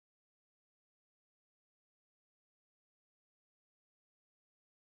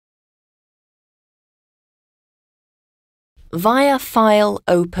Via File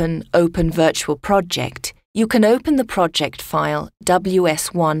Open Virtual Project, you can open the project file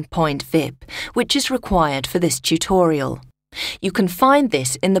ws1.vip, which is required for this tutorial. You can find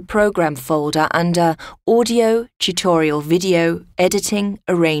this in the Program folder under Audio, Tutorial Video, Editing,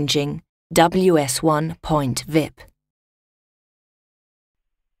 Arranging, ws1.vip.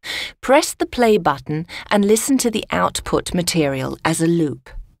 Press the play button and listen to the output material as a loop.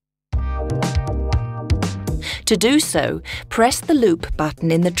 To do so, press the loop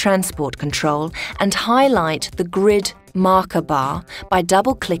button in the transport control and highlight the grid marker bar by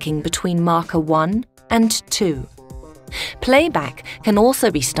double-clicking between marker 1 and 2. Playback can also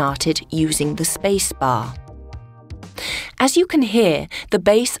be started using the space bar. As you can hear, the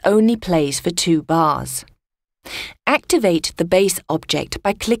bass only plays for 2 bars. Activate the bass object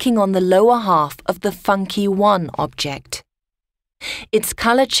by clicking on the lower half of the Funky 1 object. Its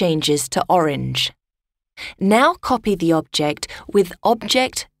color changes to orange. Now copy the object with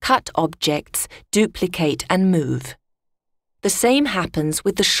Object, Cut Objects, Duplicate and Move. The same happens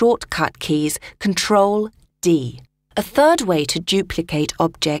with the shortcut keys Ctrl-D. A third way to duplicate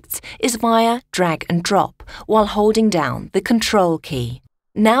objects is via drag and drop while holding down the Control key.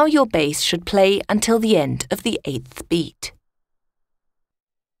 Now your bass should play until the end of the 8th beat.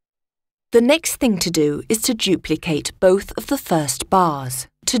 The next thing to do is to duplicate both of the first bars.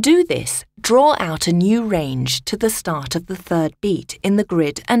 To do this, draw out a new range to the start of the 3rd beat in the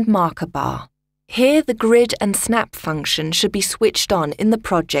grid and marker bar. Here the grid and snap function should be switched on in the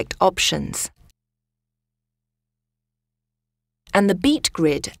project options. And the beat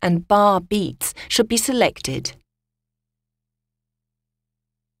grid and bar beats should be selected.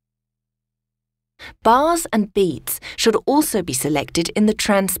 Bars and beats should also be selected in the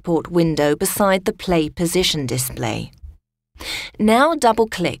transport window beside the play position display. Now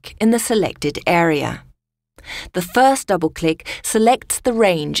double-click in the selected area. The first double-click selects the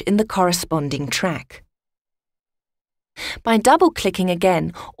range in the corresponding track. By double-clicking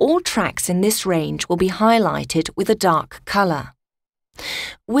again, all tracks in this range will be highlighted with a dark color.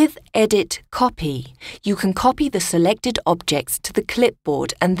 With Edit Copy, you can copy the selected objects to the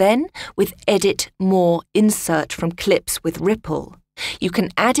clipboard and then, with Edit More Insert from Clips with Ripple, you can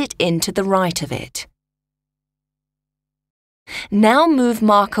add it in to the right of it. Now move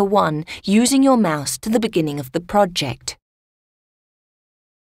marker 1 using your mouse to the beginning of the project.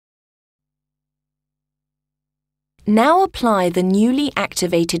 Now apply the newly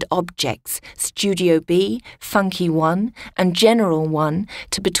activated objects Studio B, Funky 1 and General 1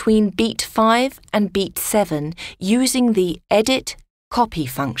 to between beat 5 and beat 7 using the Edit Copy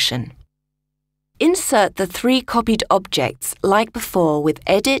function. Insert the 3 copied objects like before with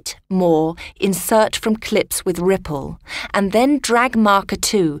Edit, More, Insert from Clips with Ripple, and then drag marker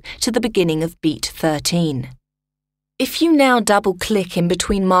 2 to the beginning of beat 13. If you now double-click in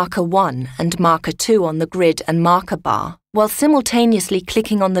between marker 1 and marker 2 on the grid and marker bar, while simultaneously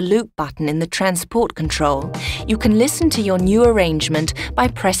clicking on the loop button in the transport control, you can listen to your new arrangement by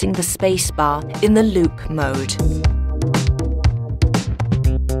pressing the space bar in the loop mode.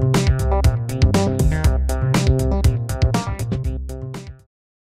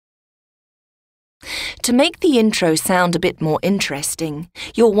 To make the intro sound a bit more interesting,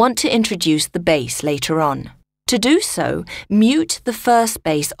 you'll want to introduce the bass later on. To do so, mute the first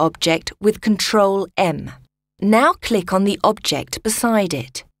bass object with Ctrl-M. Now click on the object beside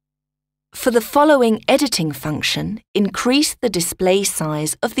it. For the following editing function, increase the display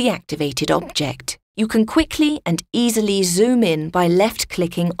size of the activated object. You can quickly and easily zoom in by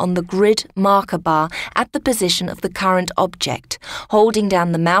left-clicking on the grid marker bar at the position of the current object, holding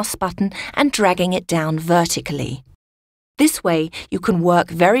down the mouse button and dragging it down vertically. This way, you can work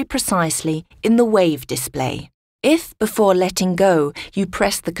very precisely in the wave display. If, before letting go, you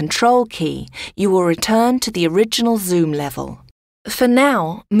press the Control key, you will return to the original zoom level. For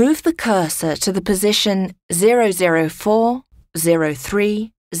now, move the cursor to the position 004,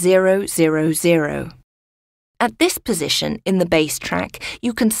 03, 000. At this position in the bass track,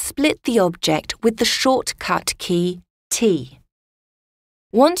 you can split the object with the shortcut key T.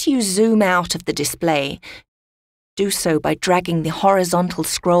 Once you zoom out of the display, do so by dragging the horizontal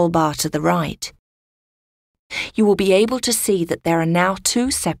scroll bar to the right. You will be able to see that there are now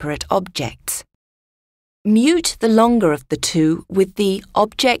 2 separate objects. Mute the longer of the 2 with the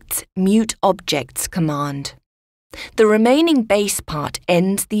Objects Mute Objects command. The remaining bass part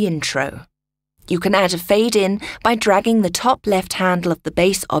ends the intro. You can add a fade in by dragging the top left handle of the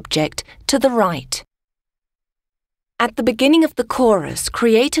bass object to the right. At the beginning of the chorus,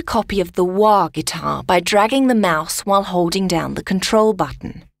 create a copy of the wah guitar by dragging the mouse while holding down the Control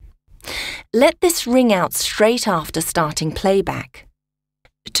button. Let this ring out straight after starting playback.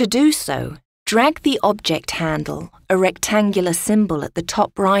 To do so, drag the object handle, a rectangular symbol at the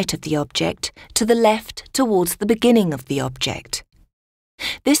top right of the object, to the left towards the beginning of the object.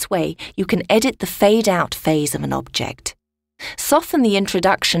 This way, you can edit the fade-out phase of an object. Soften the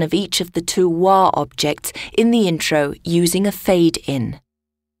introduction of each of the two wah objects in the intro using a fade-in.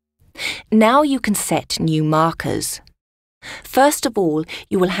 Now you can set new markers. First of all,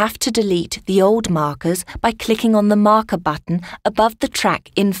 you will have to delete the old markers by clicking on the marker button above the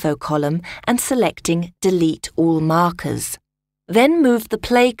track info column and selecting Delete All Markers. Then move the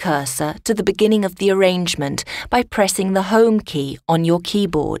play cursor to the beginning of the arrangement by pressing the Home key on your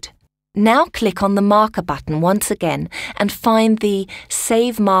keyboard. Now click on the marker button once again and find the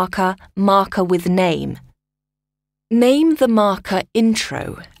Save Marker, Marker with Name. Name the marker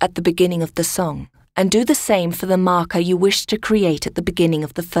Intro at the beginning of the song, and do the same for the marker you wish to create at the beginning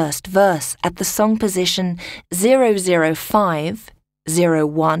of the first verse at the song position 005,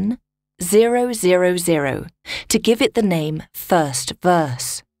 01, 000 to give it the name First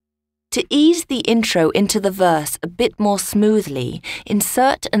Verse. To ease the intro into the verse a bit more smoothly,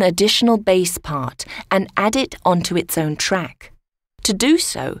 insert an additional bass part and add it onto its own track. To do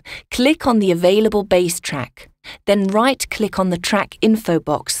so, click on the available bass track, then right-click on the track info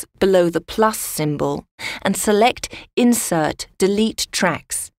box below the plus symbol and select Insert Delete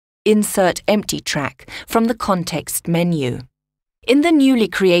Tracks, Insert Empty Track from the context menu. In the newly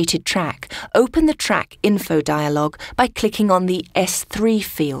created track, open the track info dialog by clicking on the S3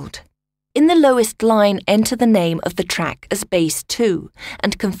 field. In the lowest line, enter the name of the track as Bass 2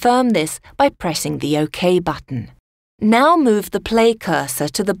 and confirm this by pressing the OK button. Now move the play cursor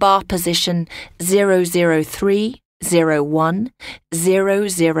to the bar position 003, 01,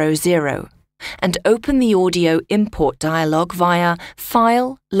 000 and open the audio import dialog via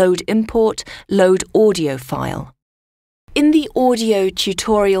File, Load Import, Load Audio File. In the Audio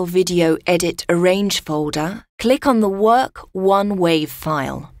Tutorial Video Edit Arrange folder, click on the Work One Wave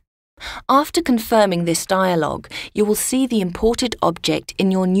file. After confirming this dialog, you will see the imported object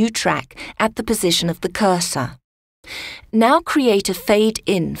in your new track at the position of the cursor. Now create a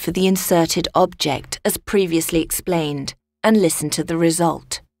fade-in for the inserted object as previously explained and listen to the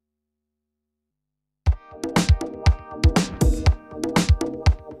result.